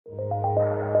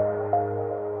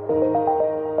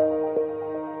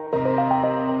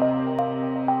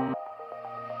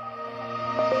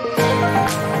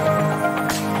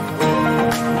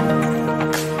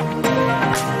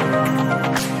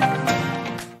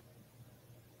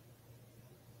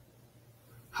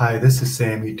Hi, this is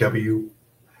Sammie W,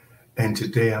 and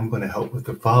today I'm going to help with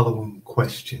the following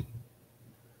question.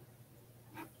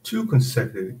 Two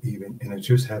consecutive even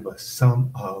integers have a sum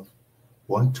of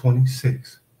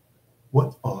 126.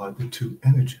 What are the two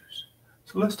integers?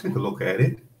 So let's take a look at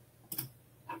it.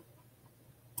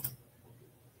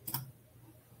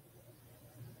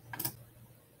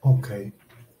 Okay,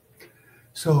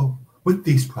 so with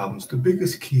these problems, the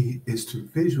biggest key is to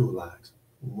visualize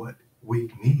what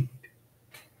we need.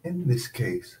 In this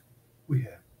case, we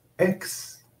have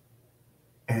x,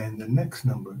 and the next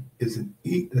number is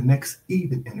the next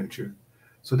even integer.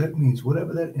 So that means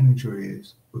whatever that integer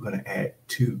is, we're going to add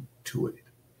 2 to it.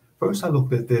 First, I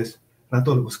looked at this, and I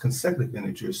thought it was consecutive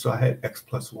integers, so I had x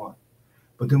plus 1.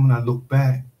 But then when I look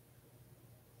back,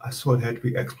 I saw it had to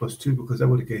be x plus 2 because that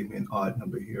would have gave me an odd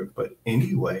number here. But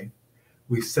anyway,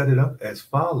 we set it up as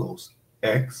follows: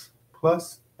 x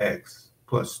plus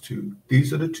 2.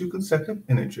 These are the two consecutive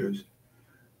integers.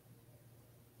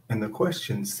 And the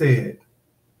question said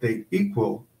they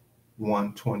equal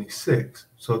 126.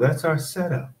 So that's our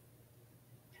setup.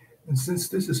 And since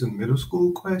this is a middle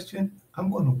school question,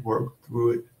 I'm going to work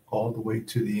through it all the way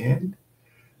to the end.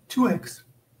 2x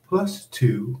plus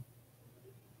 2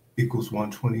 equals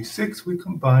 126. We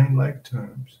combine like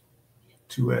terms.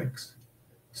 2x,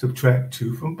 subtract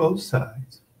 2 from both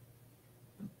sides,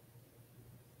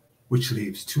 which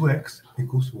leaves 2x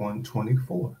equals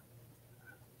 124.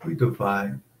 We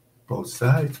divide both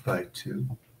sides by 2.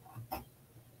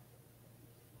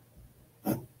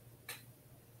 The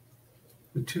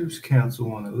 2's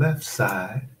cancel on the left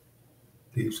side,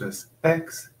 leaves us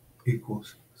x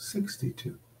equals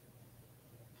 62.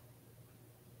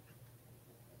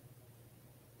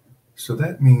 So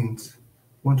that means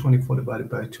 124 divided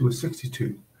by 2 is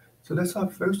 62. So that's our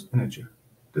first integer.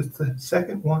 The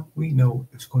second one we know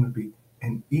is going to be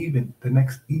the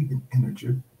next even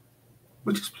integer,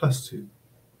 which is plus 2.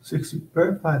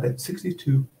 Verify that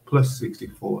 62 plus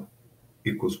 64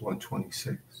 equals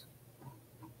 126.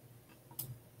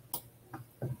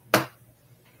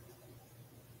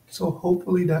 So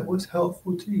hopefully that was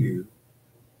helpful to you.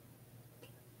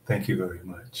 Thank you very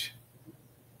much.